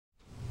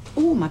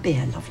Oh, my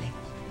beer, lovely.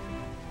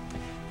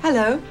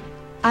 Hello,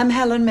 I'm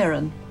Helen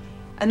Mirren,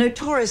 a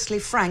notoriously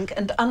frank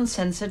and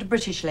uncensored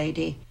British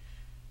lady.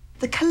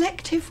 The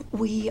collective,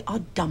 we are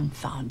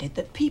dumbfounded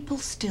that people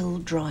still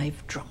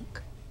drive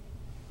drunk.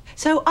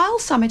 So I'll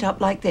sum it up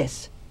like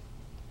this.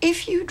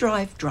 If you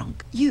drive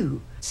drunk,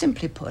 you,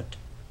 simply put,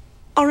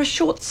 are a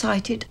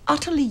short-sighted,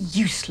 utterly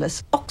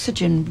useless,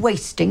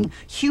 oxygen-wasting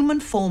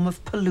human form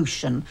of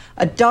pollution,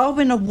 a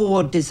Darwin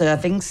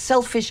Award-deserving,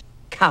 selfish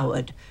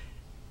coward.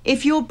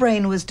 If your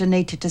brain was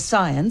donated to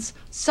science,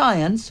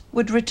 science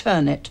would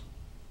return it.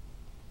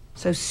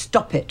 So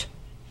stop it.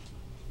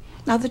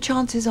 Now, the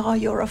chances are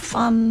you're a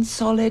fun,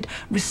 solid,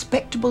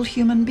 respectable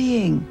human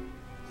being.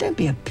 Don't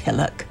be a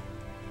pillock.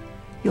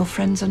 Your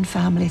friends and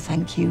family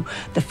thank you.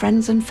 The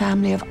friends and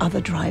family of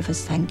other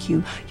drivers thank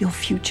you. Your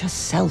future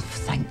self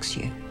thanks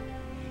you.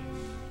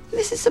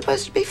 This is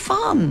supposed to be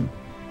fun.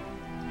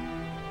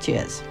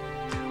 Cheers.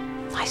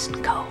 Nice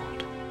and cold.